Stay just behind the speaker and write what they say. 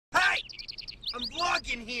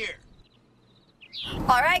dog in here.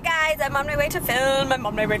 Alright guys, I'm on my way to film, I'm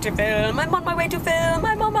on my way to film, I'm on my way to film,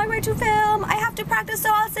 I'm on my way to film. I have to practice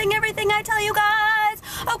so I'll sing everything I tell you guys.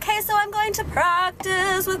 Okay, so I'm going to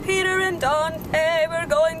practice with Peter and Dante. We're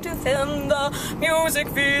going to film the music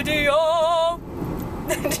video.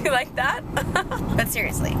 Do you like that? But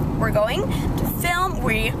seriously, we're going to film,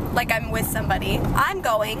 like I'm with somebody. I'm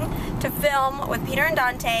going to film with Peter and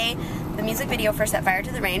Dante the music video for Set Fire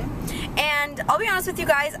to the Rain. And I'll be honest with you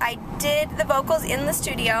guys, I did the vocals in the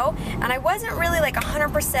studio and I wasn't really like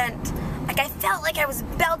 100%, like I felt like I was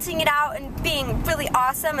belting it out and being really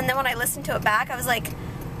awesome, and then when I listened to it back I was like,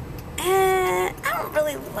 I don't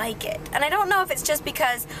really like it. And I don't know if it's just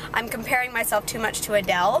because I'm comparing myself too much to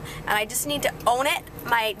Adele and I just need to own it,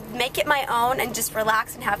 make it my own and just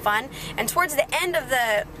relax and have fun. And towards the end of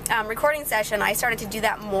the recording session I started to do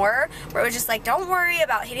that more, where it was just like, don't worry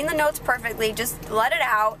about hitting the notes perfectly, just let it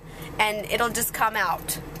out and it'll just come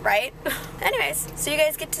out, right? Anyways, so you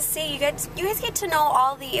guys get to see, you guys get to know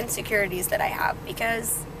all the insecurities that I have,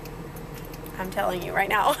 because I'm telling you right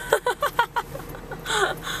now.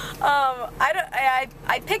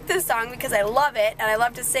 I picked this song because I love it and I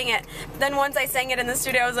love to sing it. Then once I sang it in the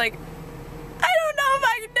studio I was like, I don't know if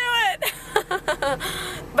I can do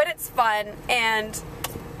it. But it's fun and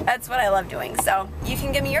that's what I love doing. So you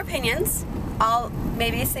can give me your opinions. I'll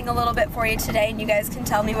maybe sing a little bit for you today and you guys can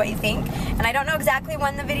tell me what you think. And I don't know exactly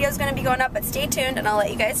when the video is going to be going up, but stay tuned and I'll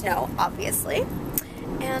let you guys know, obviously.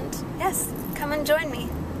 And yes, come and join me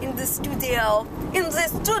in the studio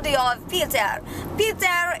of Peter.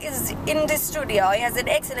 Peter is in the studio. He has an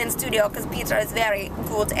excellent studio because Peter is very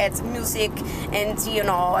good at music and, you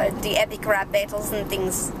know, the epic rap battles and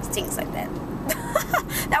things like that.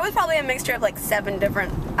 That was probably a mixture of like 7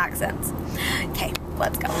 different accents. Okay,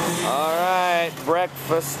 let's go. Alright,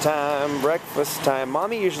 breakfast time, breakfast time.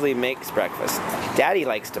 Mommy usually makes breakfast. Daddy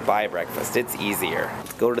likes to buy breakfast. It's easier.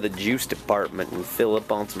 Let's go to the juice department and fill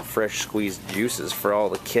up on some fresh squeezed juices for all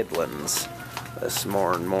the kidlins this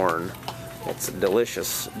morn. It's a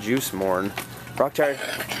delicious juice morn. Rocktard,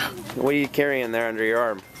 what are you carrying there under your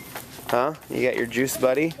arm? Huh? You got your juice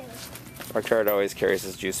buddy? Rocktard always carries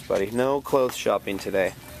his juice buddy. No clothes shopping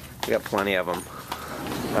today. We got plenty of them.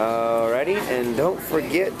 Alrighty, and don't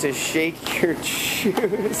forget to shake your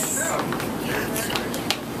juice.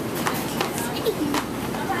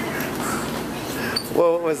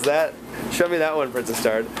 Whoa, what was that? Show me that one,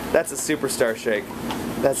 princesstard. That's a superstar shake.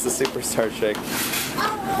 That's the superstar shake.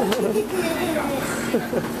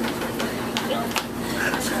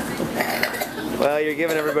 Well, you're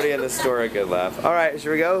giving everybody in the store a good laugh. Alright,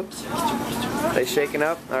 should we go? They shaking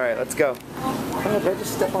up? Alright, let's go. Oh, did I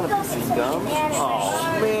just step on a piece of gum?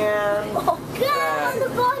 Oh, man. Oh, God, on the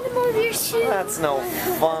bottom of your shoe. That's no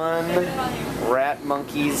fun. Rat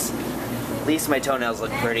monkeys. At least my toenails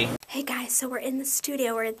look pretty. Hey guys, so we're in the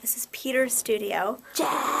studio. This is Peter's studio. Jess.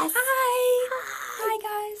 Hi. Hi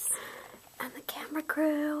guys. And the camera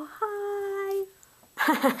crew. Hi.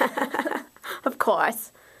 Of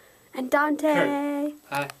course. And Dante.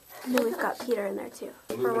 Hi. And then we've got Peter in there too.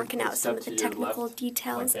 We're working out some of the technical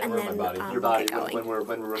details and then we'll get going. When we're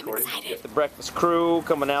recording. I'm excited. The breakfast crew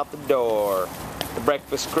coming out the door. The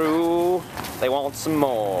breakfast crew, they want some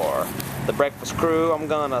more. The breakfast crew, I'm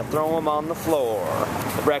gonna throw them on the floor.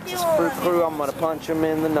 The breakfast crew, I'm gonna punch them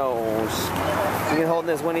in the nose. You been holding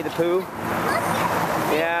this Winnie the Pooh?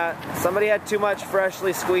 Yeah, somebody had too much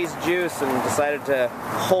freshly squeezed juice and decided to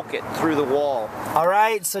hulk it through the wall.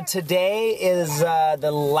 Alright, so today is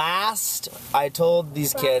the last, I told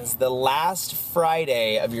these kids, the last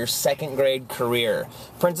Friday of your 2nd grade career.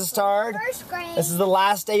 princesstard, First grade. this is the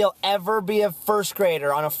last day you'll ever be a 1st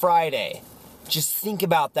grader on a Friday. Just think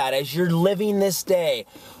about that as you're living this day.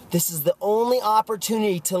 This is the only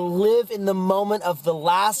opportunity to live in the moment of the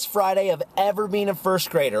last Friday of ever being a 1st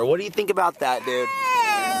grader. What do you think about that, dude?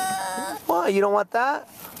 What, you don't want that?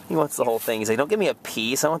 He wants the whole thing. He's like, don't give me a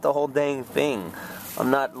piece. I want the whole dang thing. I'm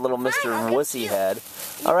not little Mr. Wussy Head.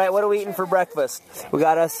 All right, what are we eating for breakfast? We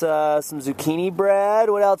got us some zucchini bread.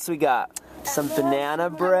 What else we got? Some banana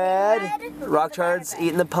bread. Rocktard's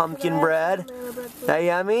eating the pumpkin bread. That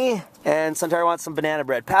yummy? And Sontard wants some banana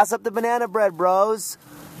bread. Pass up the banana bread, bros.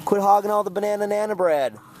 Quit hogging all the banana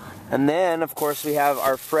bread. And then, of course, we have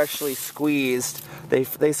our freshly squeezed.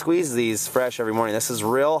 They squeeze these fresh every morning. This is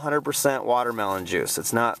real 100% watermelon juice.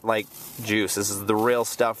 It's not like juice. This is the real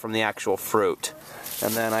stuff from the actual fruit.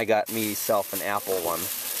 And then I got myself an apple one.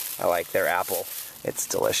 I like their apple. It's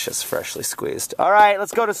delicious, freshly squeezed. All right,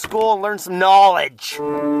 let's go to school and learn some knowledge. It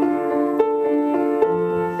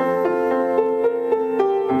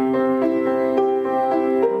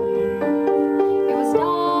was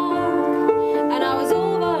dark, and I was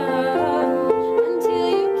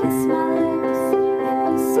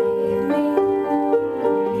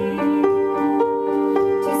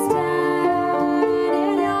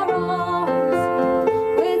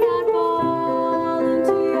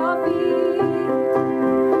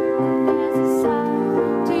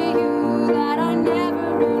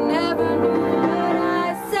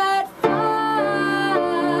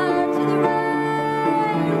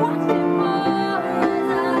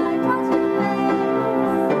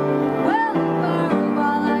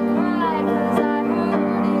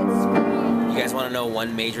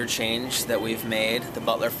one major change that we've made, the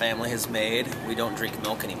Butler family has made. We don't drink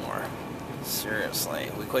milk anymore. Seriously.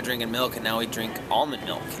 We quit drinking milk and now we drink almond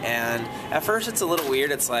milk. And at first it's a little weird.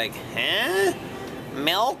 It's like, huh?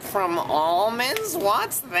 Milk from almonds?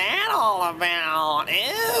 What's that all about?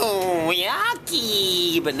 Ew,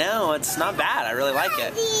 yucky. But no, it's not bad. I really like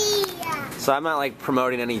it. So I'm not like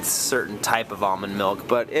promoting any certain type of almond milk,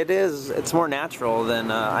 but it's more natural than,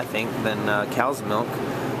 I think, than cow's milk.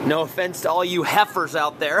 No offense to all you heifers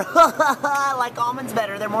out there. I like almonds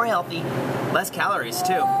better, they're more healthy. Less calories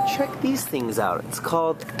too. Check these things out. It's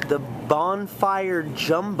called the Bonfire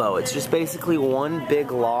Jumbo. It's just basically one big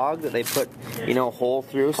log that they put, you know, a hole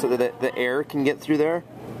through so that the air can get through there.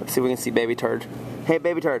 Let's see if we can see Babytard. Hey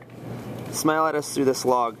Babytard, smile at us through this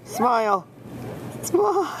log. Smile!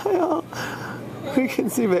 Smile! We can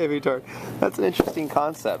see Babytard. That's an interesting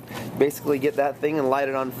concept. Basically get that thing and light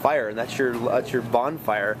it on fire, and that's your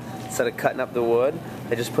bonfire. Instead of cutting up the wood,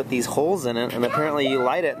 they just put these holes in it, and apparently you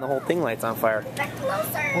light it and the whole thing lights on fire.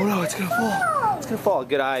 Oh no, it's gonna fall. It's gonna fall.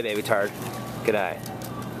 Good eye, Babytard. Good eye.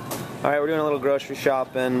 Alright, we're doing a little grocery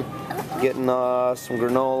shopping. Getting some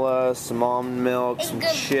granola, some almond milk, some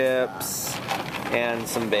chips, and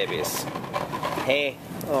some babies. Hey.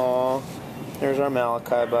 Aw. There's our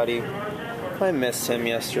Malachi buddy. I missed him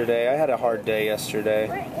yesterday. I had a hard day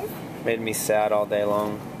yesterday. Made me sad all day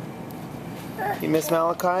long. You miss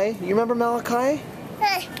Malachi? You remember Malachi?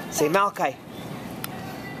 Say Malachi.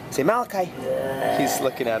 Say Malachi. He's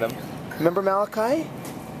looking at him. Remember Malachi?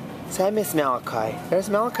 Say I miss Malachi. There's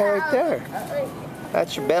Malachi right there.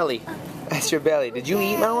 That's your belly. That's your belly. Did you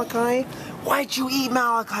eat Malachi? Why'd you eat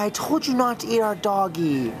Malachi? I told you not to eat our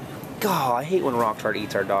doggy. God, I hate when Rocktard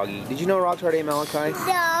eats our doggy. Did you know Rocktard ate Malachi?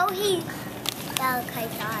 No, Malachi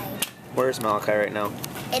died. Where's Malachi right now?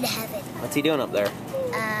 In heaven. What's he doing up there?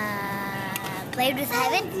 Playing with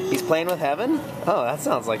heaven. He's playing with heaven? Oh, that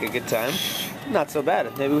sounds like a good time. Not so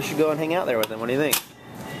bad. Maybe we should go and hang out there with him. What do you think?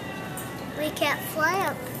 We can't fly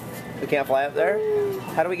up. We can't fly up there?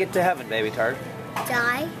 How do we get to heaven, Babytard?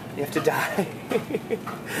 Die. You have to die?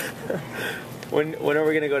 When are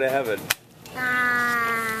we going to go to heaven?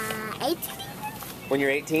 18. When you're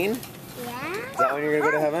 18? Yeah. Is that when you're going to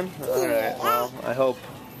go to heaven? Alright, well, I hope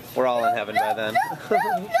we're all in heaven by then.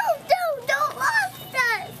 Don't lost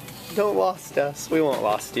us. Don't lost us. We won't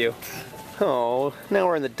lost you. Oh, now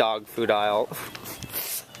we're in the dog food aisle.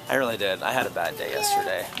 I really did. I had a bad day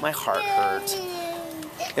yesterday. My heart hurt.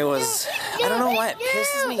 It was, I don't know why, it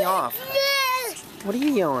pisses me off. What are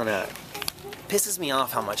you yelling at? It pisses me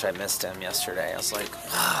off how much I missed him yesterday. I was like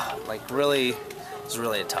really, it was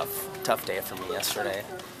really a tough day for me yesterday.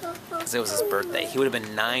 Because it was his birthday. He would have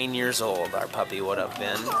been 9 years old, our puppy would have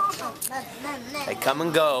been. They come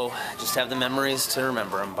and go, just have the memories to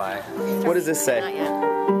remember him by. What does this say?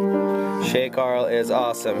 SHAYCARL is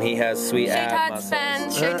awesome. He has sweet ab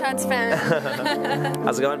muscles. SHAYTARDS fan.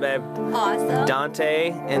 How's it going, babe? Awesome.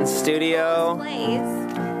 Dante in studio.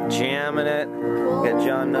 Jamming it. Got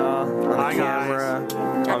John on the camera.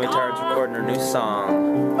 Mommytard's recording her new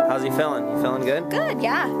song. How's he feeling? You feeling good? Good,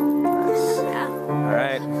 yeah. Nice. Yeah.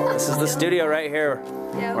 Alright, this is the studio right here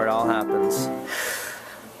where it all happens.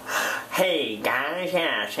 Hey guys,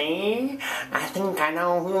 yeah, see? I think I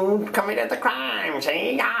know who committed the crime,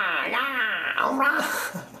 see? Yeah, alright.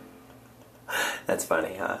 That's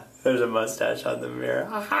funny, huh? There's a mustache on the mirror.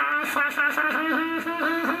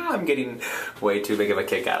 I'm getting way too big of a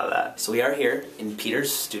kick out of that. So we are here in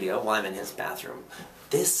Peter's studio while I'm in his bathroom.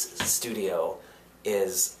 This studio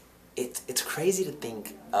is, it's crazy to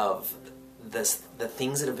think of the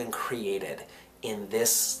things that have been created in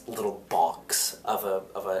this little box of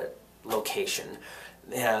a location.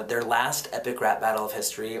 Their last epic rap battle of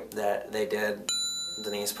history that they did,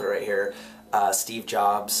 Denise put it right here, Steve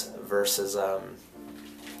Jobs versus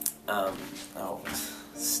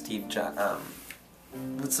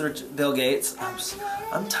Bill Gates.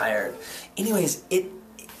 I'm tired. Anyways, it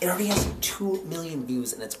already has 2 million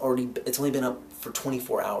views and it's only been up for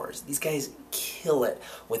 24 hours. These guys kill it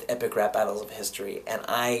with epic rap battles of history, and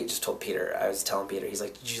I just told Peter, I was telling Peter, he's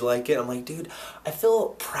like, did you like it? I'm like, dude, I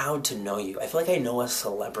feel proud to know you. I feel like I know a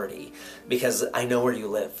celebrity because I know where you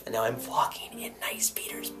live, and now I'm vlogging in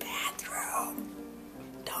Nicepeter's bathroom.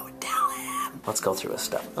 Don't tell him. Let's go through his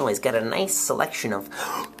stuff. Oh, he's got a nice selection of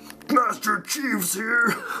Master Chiefs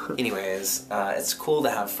here. Anyways, it's cool to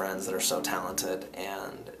have friends that are so talented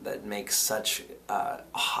and that make such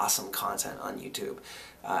awesome content on YouTube.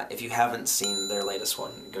 If you haven't seen their latest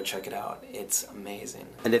one, go check it out. It's amazing.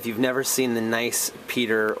 And if you've never seen the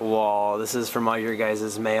Nicepeter wall, this is from all your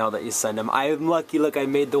guys' mail that you send them. I'm lucky, look, I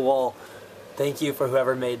made the wall. Thank you for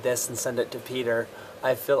whoever made this and send it to Peter.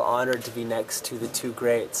 I feel honored to be next to the two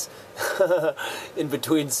greats. In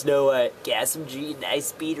between Snow White, Gasm G,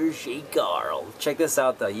 nicepeter, SHAYCARL. Check this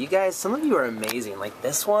out though. You guys, some of you are amazing. Like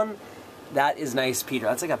this one, that is nicepeter.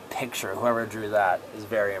 That's like a picture. Whoever drew that is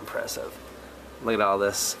very impressive. Look at all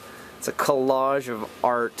this. It's a collage of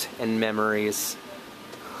art and memories.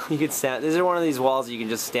 You can stand, these are one of these walls you can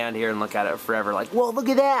just stand here and look at it forever like, whoa, look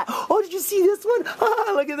at that! Oh, did you see this one?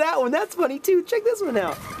 Ah, look at that one, that's funny too, check this one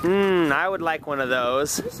out. I would like one of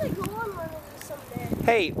those. You should go on one of those someday.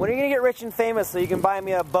 Hey, when are you gonna get rich and famous so you can buy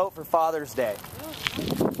me a boat for Father's Day?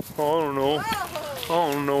 Oh, I don't know. I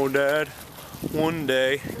don't know, Dad. One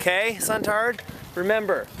day. Okay, Sontard?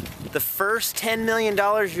 Remember, the first $10 million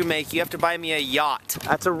you make, you have to buy me a yacht.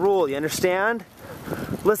 That's a rule, you understand?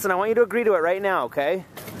 Listen, I want you to agree to it right now, okay?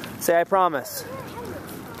 Say I promise.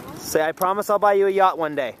 Say I promise I'll buy you a yacht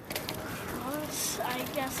one day. I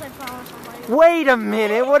guess I promise I'll buy you. Wait a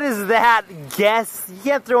minute, what is that? Guess? You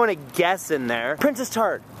can't throw in a guess in there.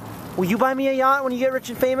 Princesstard, will you buy me a yacht when you get rich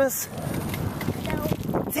and famous? No.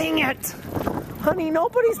 Dang it! Honey,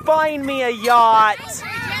 nobody's buying me a yacht.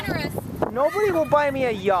 Generous. Nobody will buy me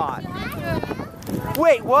a yacht.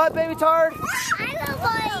 Wait, what, babytard? I will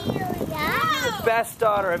buy you a yacht. Best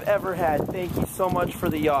daughter I've ever had. Thank you so much for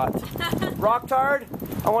the yacht. Rocktard,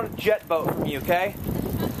 I want a jet boat from you, okay?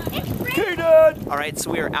 Okay, Dad. All right, so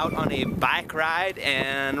we are out on a bike ride,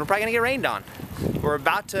 and we're probably gonna get rained on. We're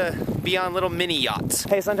about to be on little mini yachts.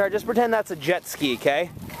 Hey, Sontard, just pretend that's a jet ski, okay?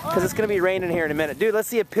 Because it's gonna be raining here in a minute. Dude, let's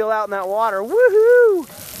see it peel out in that water. Woohoo!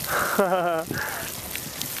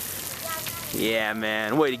 Yeah,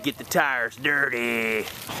 man, way to get the tires dirty.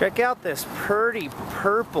 Check out this pretty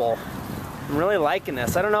purple. I'm really liking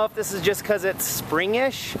this. I don't know if this is just because it's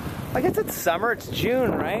springish. I guess it's summer, it's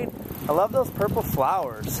June, right? I love those purple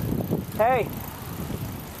flowers. Hey,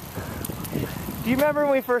 do you remember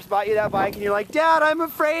when we first bought you that bike and you're like, Dad, I'm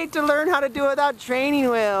afraid to learn how to do it without training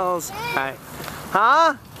wheels? Hi.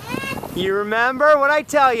 Huh? You remember? What'd I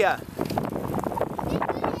tell you?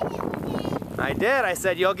 I did. I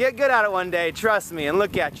said, you'll get good at it one day, trust me. And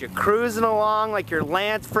look at you, cruising along like you're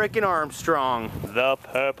Lance frickin' Armstrong. The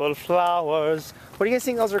purple flowers. What do you guys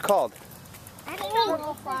think those are called? I don't know.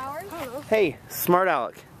 Purple flowers? Hey, smart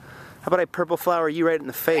Alec. How about I purple flower you right in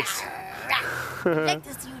the face? Like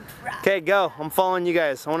this huge rock. Okay, go. I'm following you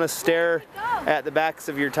guys. I want to stare at the backs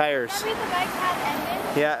of your tires. That means the bike has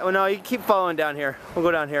ended? Yeah, well, no, you keep following down here. We'll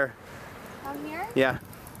go down here. Down here? Yeah.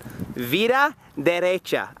 Vida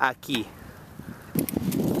derecha, aquí.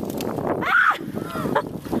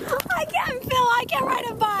 I can't ride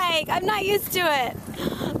a bike. I'm not used to it.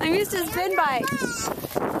 I'm used to spin bikes.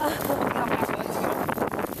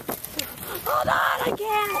 Hold on, I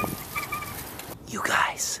can't. You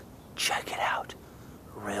guys, check it out.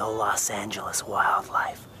 Real Los Angeles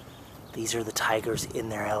wildlife. These are the tigers in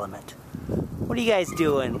their element. What are you guys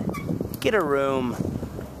doing? Get a room.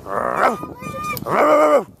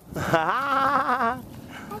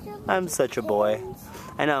 I'm such a boy.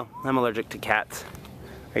 I know, I'm allergic to cats.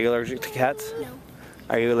 Are you allergic to cats? No.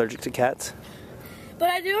 Are you allergic to cats? But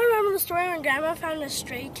I do remember the story when Grandma found a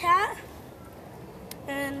stray cat,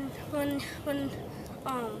 and when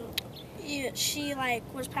she like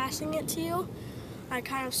was passing it to you, I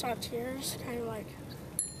kind of saw tears, kind of like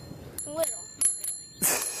a little.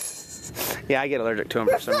 Yeah, I get allergic to them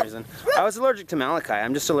for some reason. I was allergic to Malachi.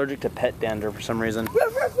 I'm just allergic to pet dander for some reason.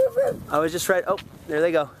 I was just right. Oh, there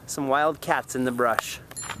they go. Some wild cats in the brush.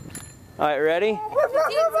 All right, ready?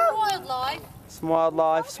 Some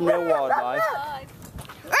wildlife, some real wildlife.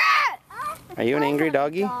 Are you an angry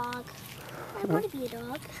doggy? Dog. I want to be a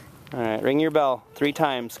dog. All right, ring your bell 3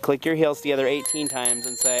 times. Click your heels together 18 times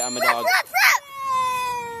and say, I'm a dog.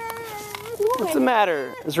 What's the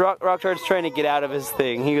matter? This Rocktard's trying to get out of his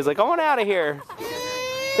thing. He was like, I want out of here.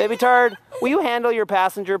 Babytard, will you handle your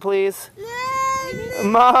passenger, please?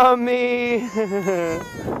 Mommy.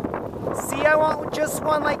 See, I want just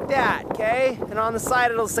one like that, okay? And on the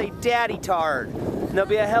side it'll say Daddy Tard. And there'll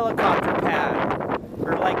be a helicopter pad.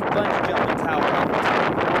 Or like a bungee jumping tower on the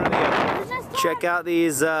top. One or the other. Check out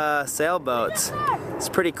these sailboats. It's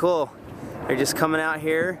pretty cool. They're just coming out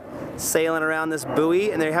here, sailing around this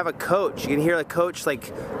buoy, and they have a coach. You can hear the coach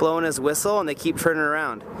like blowing his whistle, and they keep turning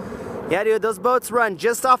around. Yeah, dude, those boats run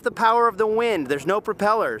just off the power of the wind. There's no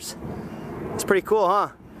propellers. It's pretty cool, huh?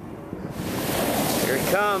 Here it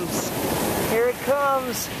comes. Here it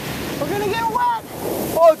comes. We're gonna get wet.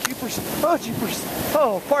 Oh, jeepers. Oh, jeepers.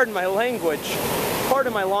 Oh, pardon my language.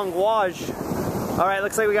 Pardon my language. All right,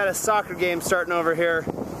 looks like we got a soccer game starting over here.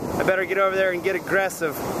 I better get over there and get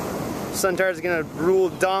aggressive. Sontard's gonna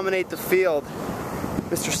dominate the field.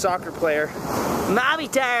 Mr. Soccer player.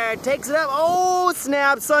 Mommytard takes it up. Oh,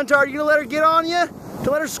 snap, sontard. You gonna let her get on you?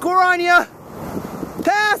 To let her score on you?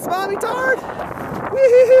 Pass, Mommytard.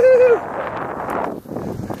 Woo-hoo-hoo.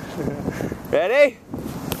 Ready?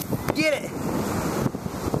 Get it.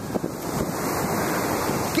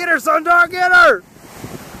 Get her, sontard, get her.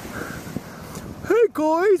 Hey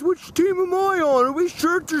guys, which team am I on? Are we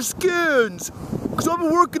shirts or skins? Because I've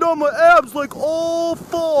been working on my abs like all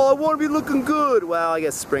fall. I want to be looking good. Well, I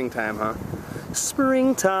guess springtime, huh?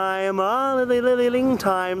 Springtime, holiday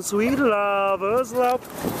time, sweet lovers love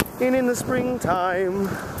in the springtime.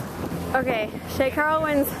 Okay, SHAYCARL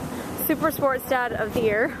wins Super Sports Dad of the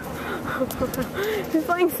Year. He's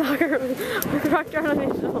playing soccer with rocktard on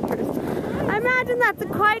his shoulders. I imagine that's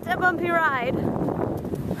quite a bumpy ride.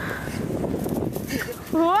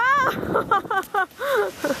 Wow!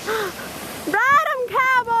 Ride him,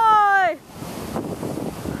 cowboy!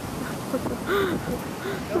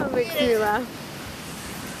 That makes me laugh.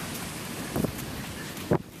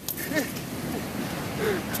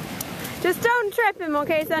 Just don't trip him,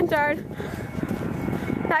 okay, sontard?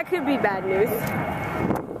 That could be bad news.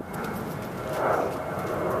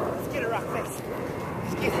 Let's get her, rock face.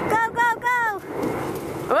 Go, go, go!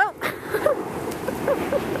 Whoa!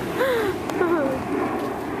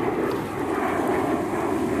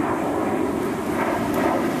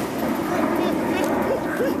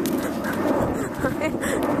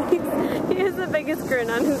 He has the biggest grin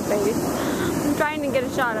on his face. I'm trying to get a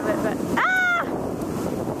shot of it, but ah!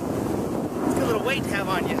 It's a good little weight to have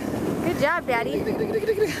on you. Good job, Daddy. Hey, hey,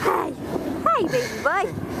 baby boy.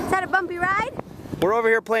 Is that a bumpy ride? We're over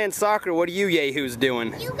here playing soccer. What are you yahoos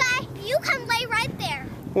doing? You guys, you can lay right there.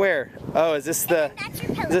 Where? Oh, is this the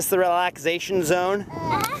relaxation zone?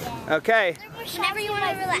 Okay. Whenever you want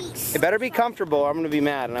to relax. It better be comfortable or I'm gonna be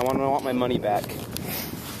mad and I want my money back.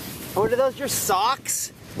 Oh, are those your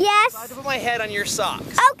socks? Yes. I have to put my head on your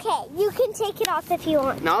socks. Okay, you can take it off if you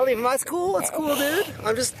want. No, I'll leave them. That's cool. That's cool, dude.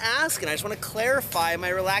 I'm just asking. I just want to clarify my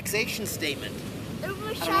relaxation statement. I don't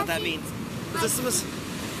know what that means. Is this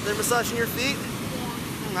they're massaging your feet?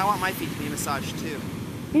 Yeah. I want my feet to be massaged too.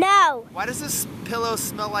 No. Why does this pillow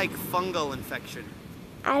smell like fungal infection?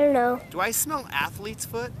 I don't know. Do I smell athlete's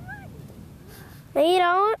foot? No, you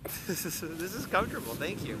don't. This is comfortable.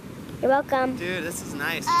 Thank you. You're welcome. Dude, this is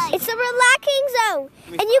nice. It's a relaxing zone.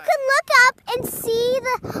 And you can look up and see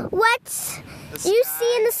what you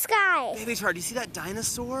see in the sky. Babytard, do you see that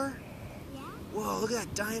dinosaur? Yeah. Whoa, look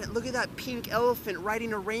at that look at that pink elephant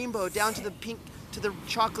riding a rainbow down to the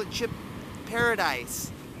chocolate chip paradise.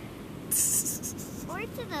 Or to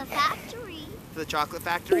the factory. To the chocolate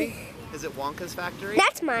factory? Is it Wonka's factory?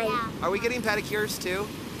 That's mine. Yeah. Are we getting pedicures too?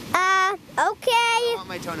 Okay. I want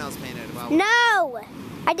my toenails painted. No.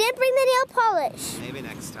 I didn't bring the nail polish. Maybe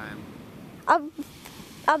next time. I'll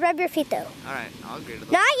rub your feet though. Alright, I'll agree to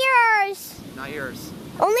that. Not yours. Not yours.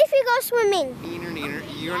 Only if you go swimming. Neener, neener.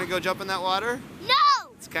 You wanna go jump in that water?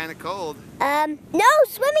 No. It's kinda cold. No,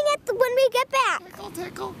 swimming when we get back. Tickle,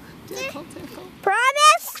 tickle, tickle, tickle.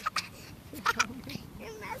 Promise?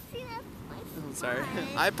 You're messing up my I'm sorry.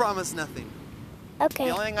 I promise nothing. Okay.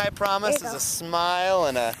 The only thing I promise is a smile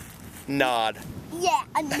and a nod. Yeah,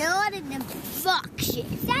 a nod and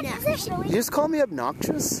obnoxious. You just call me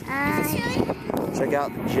obnoxious? Check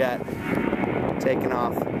out the jet taking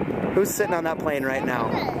off. Who's sitting on that plane right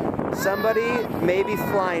now? Somebody may be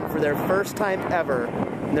flying for their first time ever,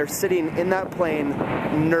 and they're sitting in that plane,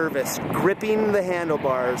 nervous, gripping the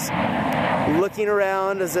handlebars, looking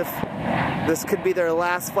around as if this could be their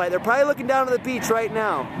last flight. They're probably looking down to the beach right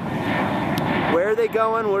now. Where are they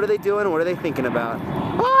going? What are they doing? What are they thinking about?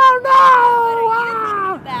 Oh no! What are you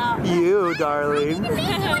thinking about? You, darling.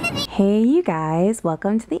 Hey you guys,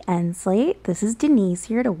 welcome to the End Slate. This is Denise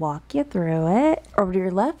here to walk you through it. Over to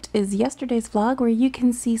your left is yesterday's vlog where you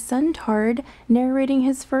can see Sontard narrating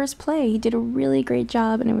his first play. He did a really great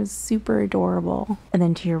job and it was super adorable. And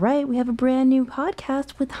then to your right, we have a brand new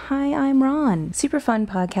podcast with Hi, I'm Ron. Super fun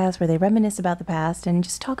podcast where they reminisce about the past and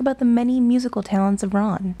just talk about the many musical talents of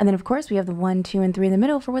Ron. And then of course we have the 1, 2, and 3 in the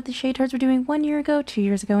middle for what the SHAYTARDS were doing 1 year ago, 2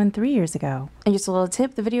 years ago, and 3 years ago. And just a little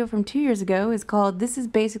tip, the video from 2 years ago is called This is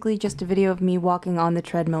basically just a video of me walking on the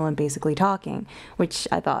treadmill and basically talking, which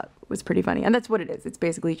I thought was pretty funny. And that's what it is. It's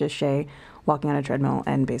basically just Shay walking on a treadmill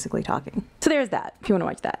and basically talking. So there's that, if you want to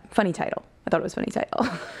watch that. Funny title. I thought it was a funny title.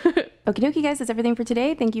 Okie dokie guys, that's everything for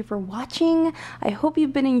today. Thank you for watching. I hope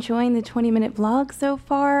you've been enjoying the 20-minute vlog so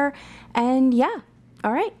far. And yeah,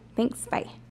 all right, thanks, bye.